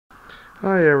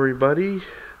Hi everybody,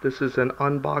 this is an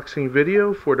unboxing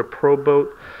video for the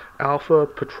ProBoat Alpha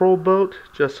Patrol Boat.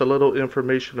 Just a little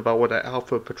information about what an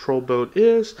Alpha Patrol Boat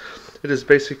is. It is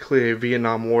basically a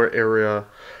Vietnam War era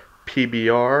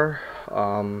PBR,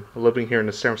 living here in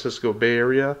the San Francisco Bay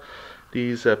Area.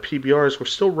 These PBRs were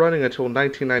still running until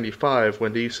 1995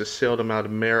 when they used to sail them out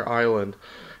of Mare Island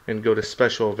and go to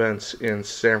special events in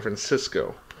San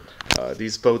Francisco.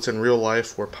 These boats in real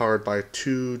life were powered by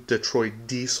two Detroit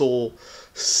diesel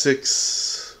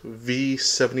 6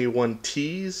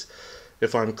 V71Ts,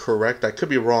 if I'm correct. I could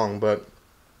be wrong, but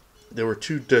there were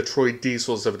two Detroit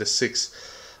diesels of the 6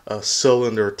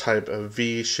 cylinder type of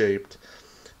V-shaped.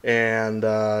 And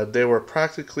they were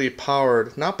practically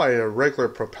powered not by a regular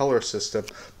propeller system,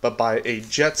 but by a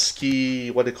jet ski,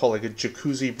 what they call like a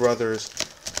Jacuzzi Brothers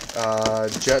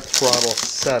jet throttle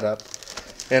setup.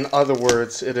 In other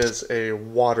words, it is a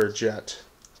water jet,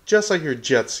 just like your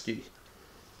jet ski.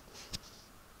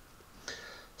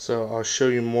 So I'll show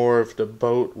you more of the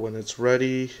boat when it's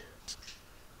ready.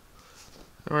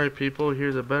 Alright people,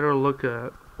 here's a better look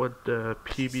at what the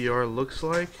PBR looks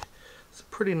like. It's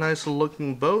a pretty nice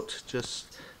looking boat,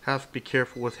 just have to be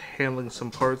careful with handling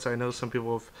some parts. I know some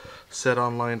people have said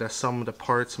online that some of the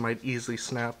parts might easily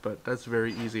snap, but that's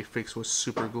very easy to fix with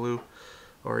super glue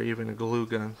or even a glue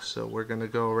gun. So we're going to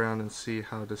go around and see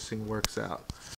how this thing works out.